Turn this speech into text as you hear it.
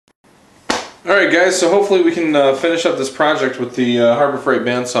Alright guys, so hopefully we can finish up this project with the Harbor Freight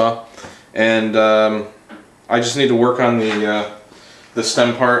bandsaw, and I just need to work on the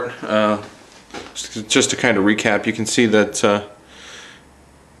stem part. Just to kind of recap, you can see that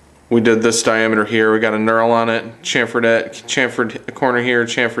we did this diameter here. We got a knurl on it, chamfered a corner here,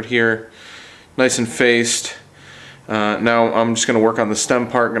 chamfered here, nice and faced. Now I'm just going to work on the stem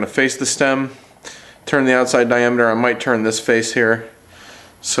part. I'm going to face the stem, turn the outside diameter. I might turn this face here.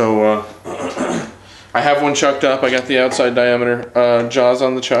 So I have one chucked up. I got the outside diameter jaws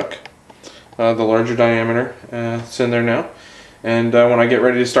on the chuck, the larger diameter. It's in there now. And when I get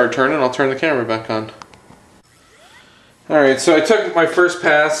ready to start turning, I'll turn the camera back on. Alright, so I took my first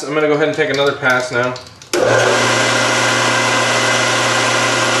pass. I'm going to go ahead and take another pass now.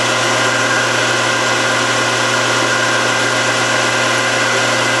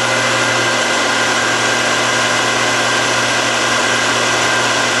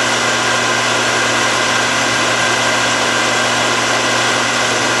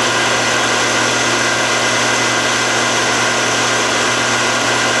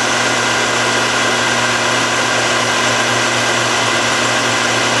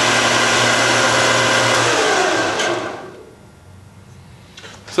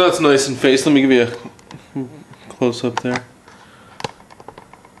 So that's nice and faced. Let me give you a close up there.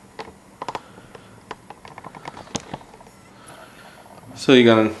 So we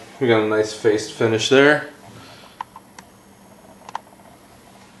got a nice faced finish there.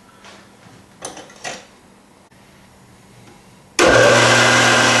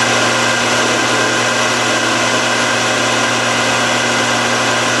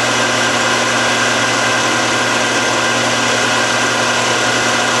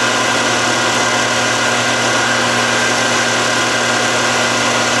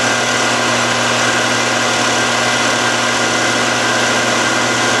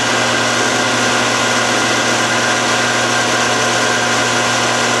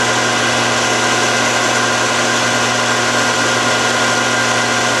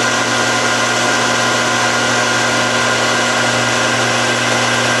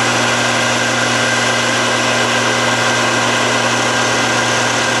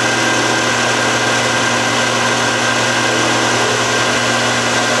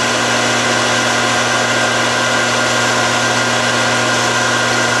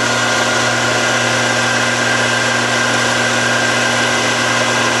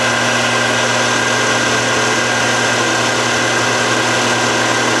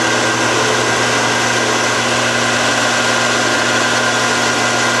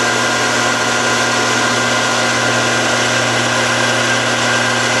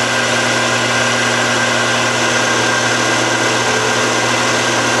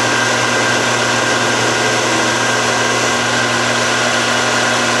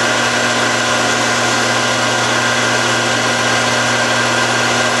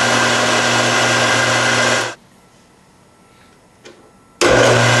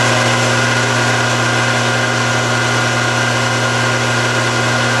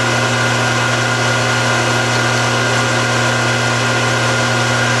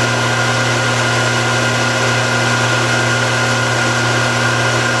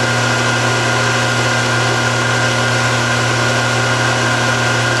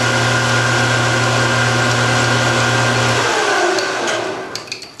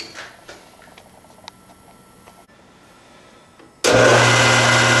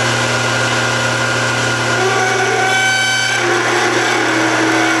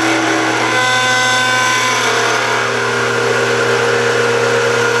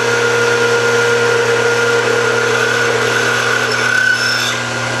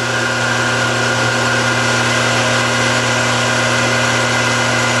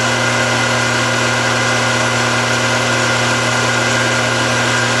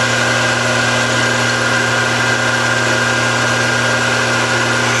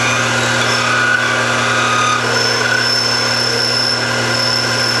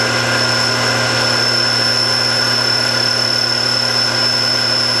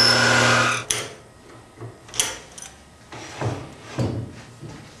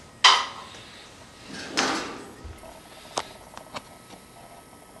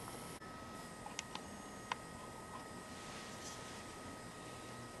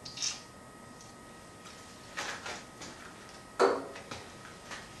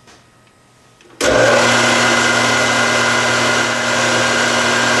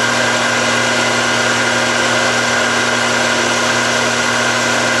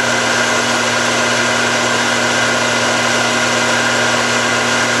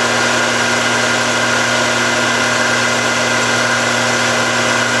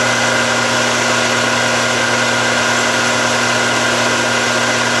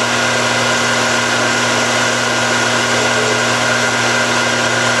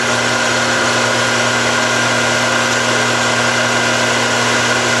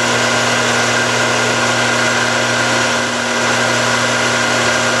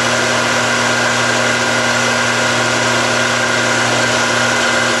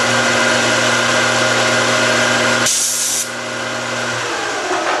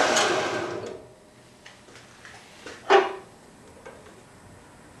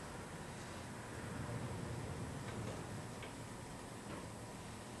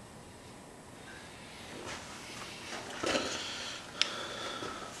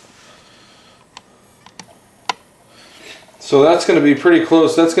 So that's going to be pretty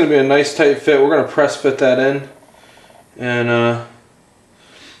close. That's going to be a nice tight fit. We're going to press fit that in, and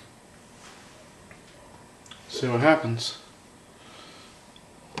see what happens.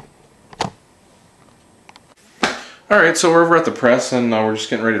 Alright, so we're over at the press, and we're just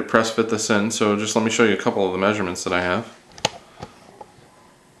getting ready to press fit this in. So just let me show you a couple of the measurements that I have.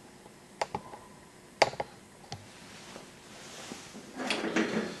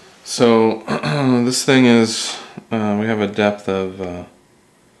 So this thing is, we have a depth of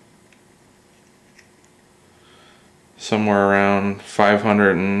somewhere around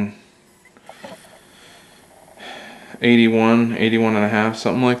 581, 81 and a half,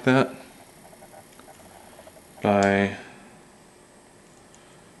 something like that, by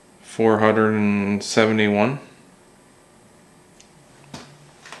 471.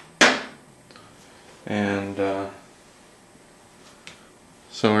 And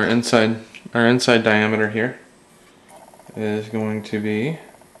so our inside diameter here is going to be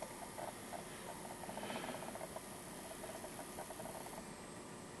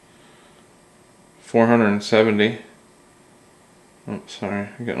 470. Oh, sorry,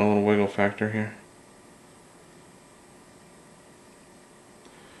 I'm getting a little wiggle factor here.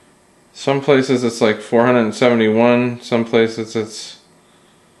 Some places it's like 471, some places it's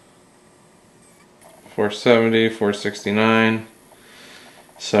 470, 469.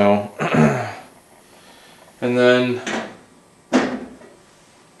 So, and then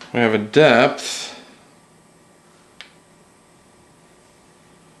we have a depth.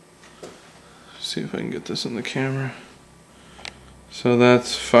 See if I can get this in the camera. So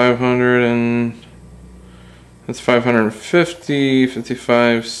that's 550,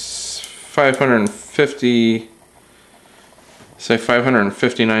 55, 550, say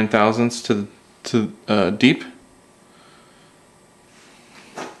 559 thousandths to deep.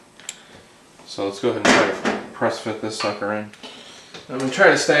 So let's go ahead and try to press fit this sucker in. I'm going to try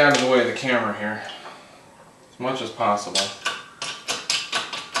to stay out of the way of the camera here as much as possible.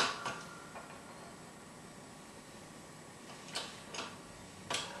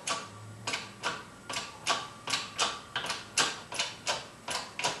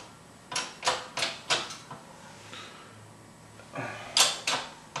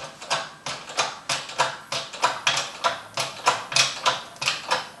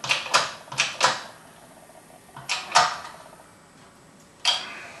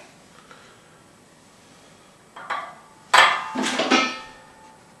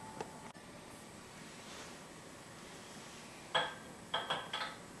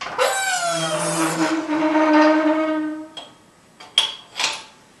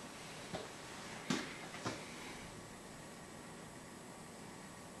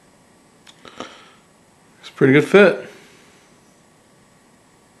 Pretty good fit.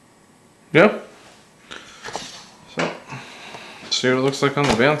 Yep. So, let's see what it looks like on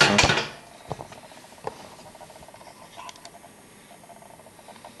the bandsaw.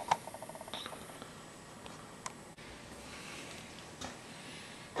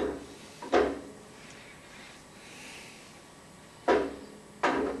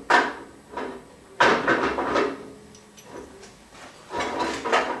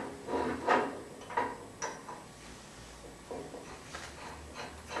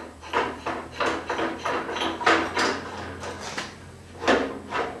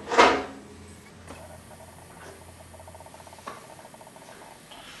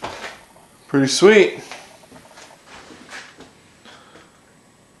 Pretty sweet.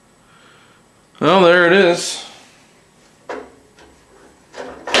 Well, there it is.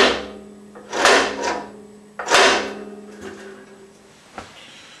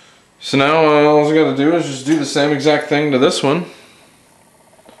 So now all I gotta do is just do the same exact thing to this one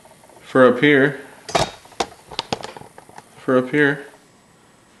for up here.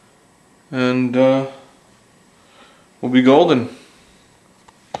 And we'll be golden.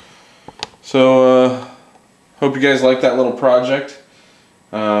 So hope you guys like that little project.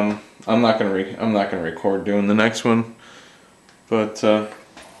 I'm not gonna record doing the next one, but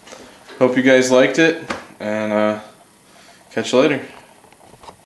hope you guys liked it, and catch you later.